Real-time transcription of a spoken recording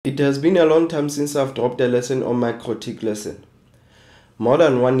It has been a long time since I've dropped a lesson on MIKROTIK lesson. More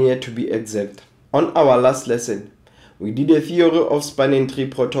than 1 year to be exact. On our last lesson, we did a theory of spanning tree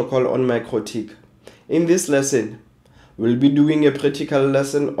protocol on MIKROTIK. In this lesson, we'll be doing a practical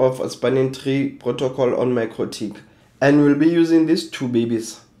lesson of a spanning tree protocol on MIKROTIK. And we'll be using these two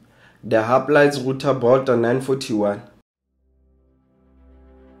babies. The Hoplites router board 941.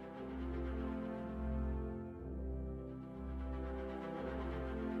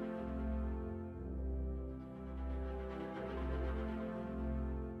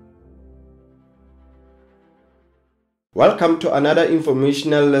 Welcome to another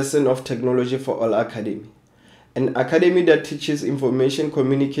informational lesson of Technology for All Academy, an academy that teaches information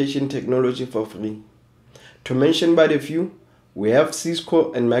communication technology for free. To mention but a few, we have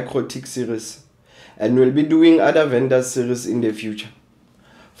Cisco and MIKROTIK-SERIES, and we'll be doing other vendor series in the future.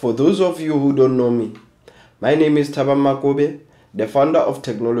 For those of you who don't know me, my name is Thaba Makobe, the founder of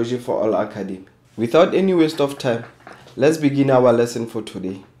Technology for All Academy. Without any waste of time, let's begin our lesson for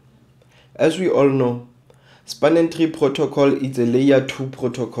today. As we all know, spanning tree protocol is a layer 2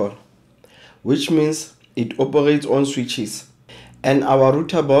 protocol, which means it operates on switches, and our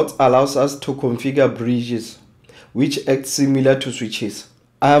router boards allows us to configure bridges which act similar to switches.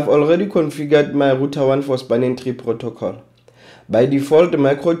 I have already configured my router 1 for spanning tree protocol. By default,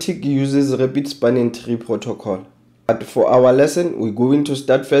 MIKROTIK uses rapid spanning tree protocol. But for our lesson, we're going to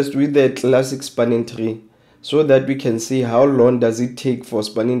start first with the classic spanning tree so that we can see how long does it take for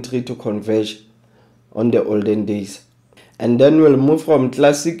spanning tree to converge on the olden days. And then we'll move from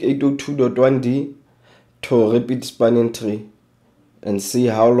classic 802.1d to rapid spanning tree and see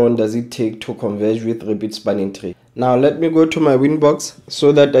how long does it take to converge with rapid spanning tree. Now let me go to my Winbox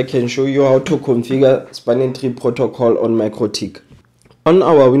so that I can show you how to configure spanning tree protocol on MIKROTIK. On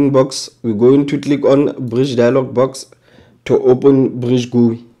our Winbox, we're going to click on bridge dialog box to open bridge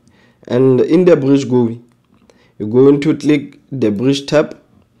GUI. And in the bridge GUI, you're going to click the bridge tab,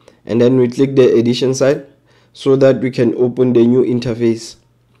 and then we click the edition side so that we can open the new interface.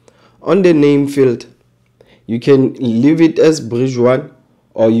 On the name field, you can leave it as bridge 1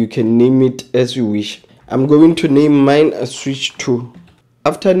 or you can name it as you wish. I'm going to name mine as switch 2.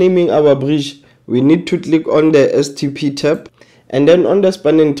 After naming our bridge, we need to click on the STP tab, and then on the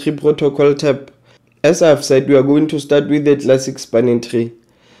spanning tree protocol tab, as I've said, we are going to start with the classic spanning tree.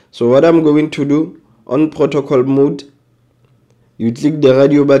 So what I'm going to do, on protocol mode, you click the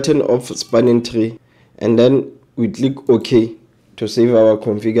radio button of spanning tree, and then we click OK to save our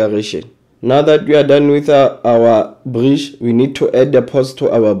configuration. Now that we are done with our bridge, we need to add the pods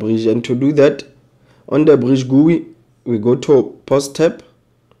to our bridge, and to do that, on the bridge GUI, we go to pods tab,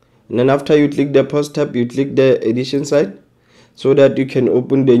 and then after you click the pods tab, you click the edition side so that you can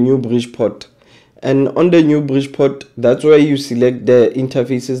open the new bridge pod. And on the new bridge pod, that's where you select the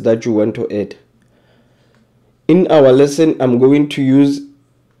interfaces that you want to add. In our lesson, I'm going to use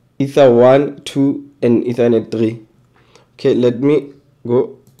Ether 1, 2, and Ethernet 3. Okay, let me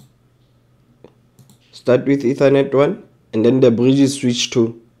go. Start with Ethernet 1, and then the bridge is switch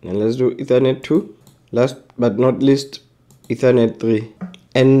 2. And let's do Ethernet 2. Last but not least, Ethernet 3.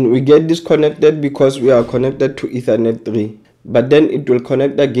 And we get disconnected because we are connected to Ethernet 3. But then it will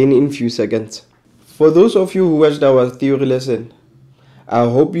connect again in few seconds. For those of you who watched our theory lesson, I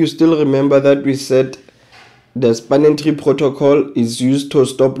hope you still remember that we said the spanning tree protocol is used to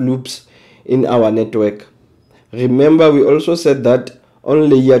stop loops in our network. Remember, we also said that on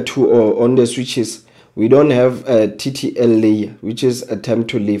layer 2 or on the switches, we don't have a TTL layer, which is a time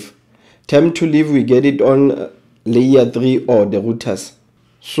to live. Time to live, we get it on layer 3 or the routers.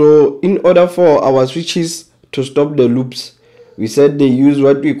 So in order for our switches to stop the loops, we said they use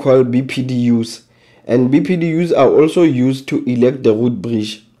what we call BPDUs. And BPDUs are also used to elect the root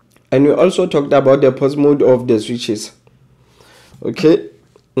bridge. And we also talked about the pods mode of the switches. Okay,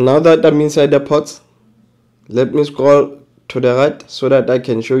 now that I'm inside the pods, let me scroll to the right so that I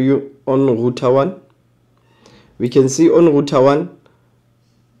can show you on router 1. We can see on router 1,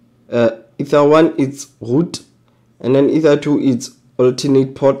 Ether 1 is root, and then Ether 2 is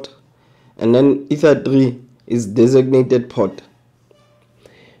alternate port, and then Ether 3 is designated port.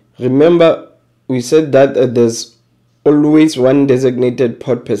 Remember, we said that there's always one designated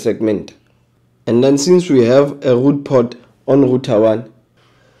port per segment, and then since we have a root port on router 1,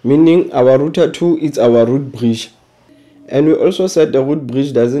 meaning our router 2 is our root bridge, and we also said the root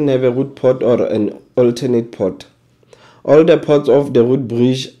bridge doesn't have a root port or an alternate port. All the ports of the root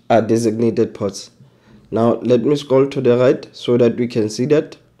bridge are designated ports. Now let me scroll to the right so that we can see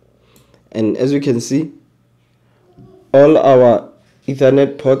that, and as you can see, all our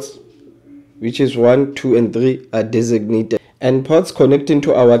Ethernet ports, which is 1, 2, and 3, are designated. And ports connecting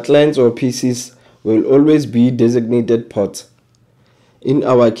to our clients or PCs will always be designated ports. In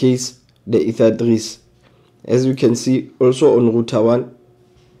our case, the Ether3s. As you can see, also on router 1,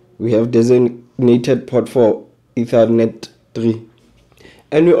 we have designated port for Ethernet 3.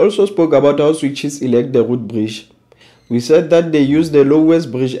 And we also spoke about how switches elect the root bridge. We said that they use the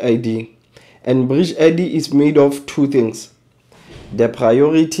lowest bridge ID. And bridge ID is made of two things: the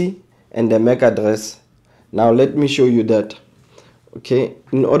priority and the MAC address. Now let me show you that. Okay,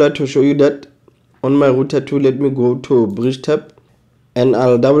 in order to show you that, on my router 2, let me go to bridge tab and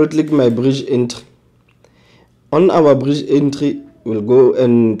I'll double click my bridge entry. On our bridge entry, we'll go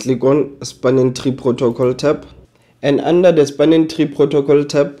and click on spanning tree protocol tab, and under the spanning tree protocol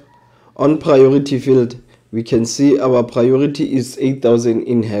tab, on priority field, we can see our priority is 8000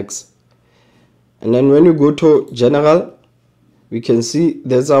 in hex. And then when you go to general, we can see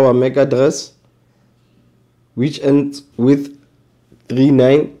there's our MAC address, which ends with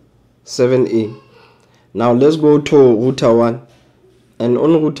 397A. Now let's go to router 1, and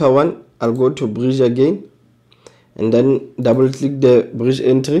on router 1 I'll go to bridge again and then double click the bridge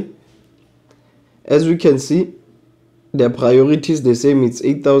entry. As we can see, the priority is the same, it's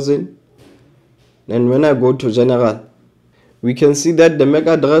 8000. And when I go to general, we can see that the MAC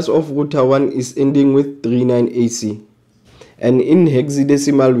address of router 1 is ending with 39AC, and in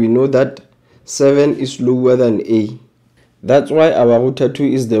hexadecimal we know that 7 is lower than A. That's why our router 2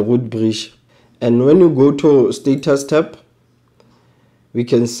 is the root bridge. And when you go to status tab, we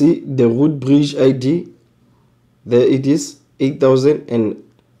can see the root bridge ID. There it is, 8000, and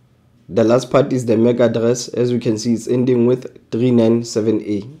the last part is the MAC address. As you can see, it's ending with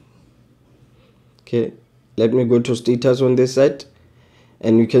 397A. Okay, let me go to status on this side,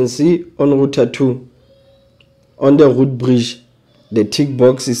 and you can see on router 2, on the root bridge, the tick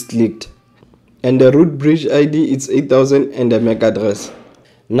box is clicked, and the root bridge ID is 8000 and the MAC address.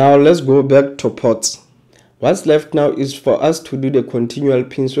 Now let's go back to ports. What's left now is for us to do the continual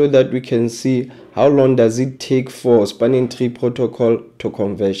ping so that we can see how long does it take for spanning tree protocol to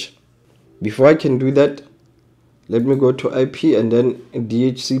converge. Before I can do that, let me go to IP and then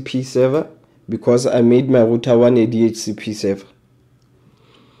DHCP server, because I made my router 1 a DHCP server.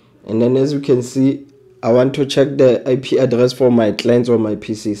 And then as you can see, I want to check the IP address for my clients or my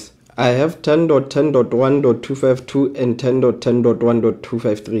PCs. I have 10.10.1.252 and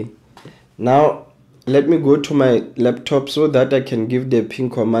 10.10.1.253. Now let me go to my laptop so that I can give the ping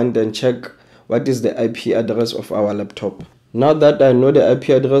command and check what is the IP address of our laptop. Now that I know the IP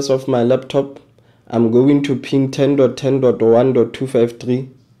address of my laptop, I'm going to ping 10.10.1.253,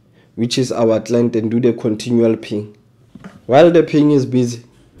 which is our client, and do the continual ping. While the ping is busy,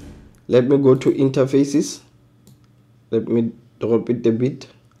 let me go to interfaces. Let me drop it a bit.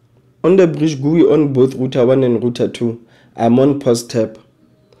 On the bridge GUI on both router 1 and router 2, I'm on pause tab.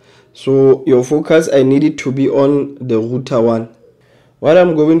 So your focus, I need it to be on the router 1. What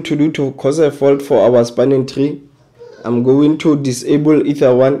I'm going to do to cause a fault for our spanning tree, I'm going to disable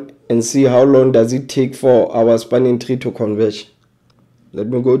Ether 1 and see how long does it take for our spanning tree to converge. Let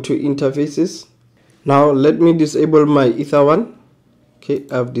me go to interfaces. Now let me disable my Ether 1. Okay,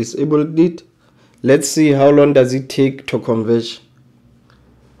 I've disabled it. Let's see how long does it take to converge.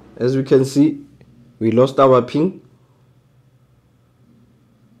 As we can see, we lost our ping.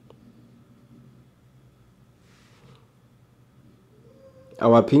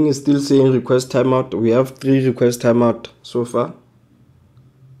 Our ping is still saying request timeout. We have 3 request timeout so far.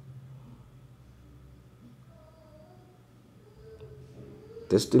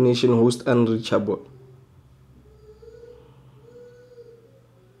 Destination host unreachable.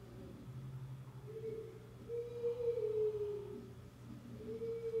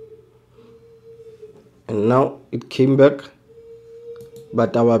 And now it came back,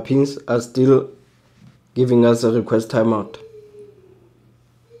 but our pings are still giving us a request timeout.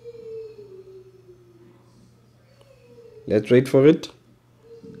 Let's wait for it.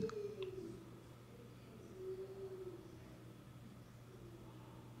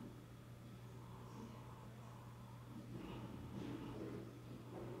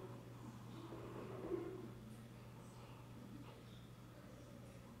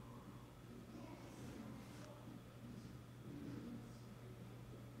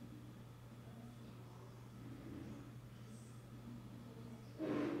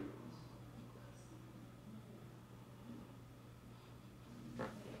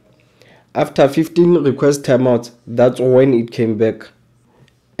 After 15 request timeouts, that's when it came back.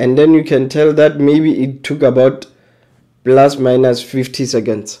 And then you can tell that maybe it took about plus minus 50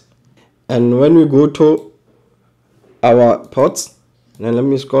 seconds. And when we go to our ports, now let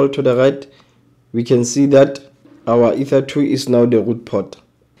me scroll to the right, we can see that our Ether 2 is now the root port.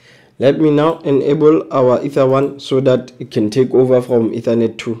 Let me now enable our Ether 1 so that it can take over from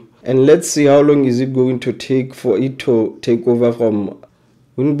Ethernet 2. And let's see how long is it going to take for it to take over from.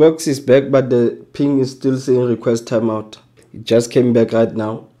 Winbox is back, but the ping is still saying request timeout. It just came back right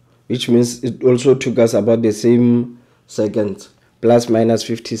now, which means it also took us about the same seconds, plus minus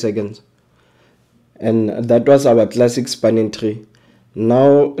 50 seconds. And that was our classic spanning tree.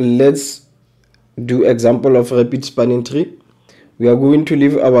 Now let's do example of rapid spanning tree. We are going to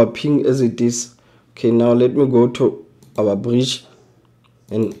leave our ping as it is. Okay, now let me go to our bridge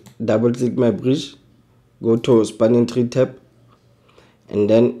and double click my bridge, go to spanning tree tab, and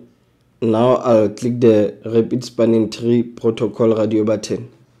then now I'll click the rapid spanning tree protocol radio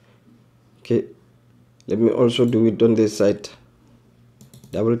button. Okay, let me also do it on this side.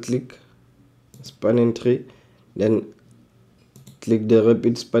 Double click spanning tree, then click the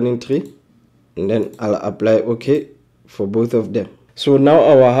rapid spanning tree, and then I'll apply OK for both of them. So now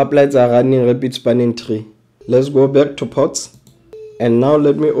our hub lights are running rapid spanning tree. Let's go back to ports, and now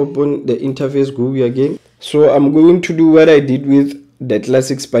let me open the interface GUI again. So I'm going to do what I did with the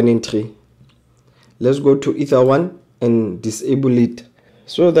classic spanning tree. Let's go to Ether 1 and disable it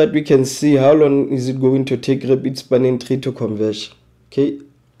so that we can see how long is it going to take rapid spanning tree to converge. Okay,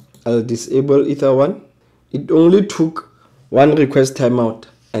 I'll disable Ether 1. It only took one request timeout,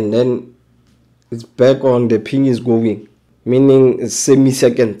 and then it's back on, the ping is going, meaning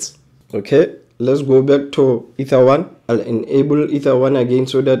semi-seconds. Okay, let's go back to Ether 1. I'll enable Ether 1 again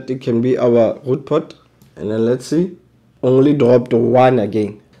so that it can be our root port, and then let's see, only dropped 1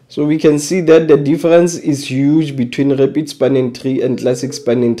 again. So we can see that the difference is huge between rapid spanning tree and classic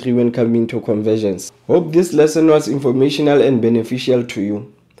spanning tree when coming to convergence. Hope this lesson was informational and beneficial to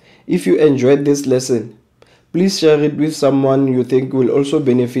you. If you enjoyed this lesson, please share it with someone you think will also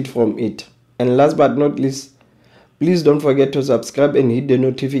benefit from it. And last but not least, please don't forget to subscribe and hit the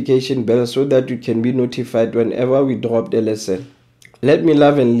notification bell so that you can be notified whenever we drop the lesson. Let me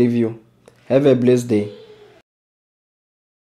love and leave you. Have a blessed day.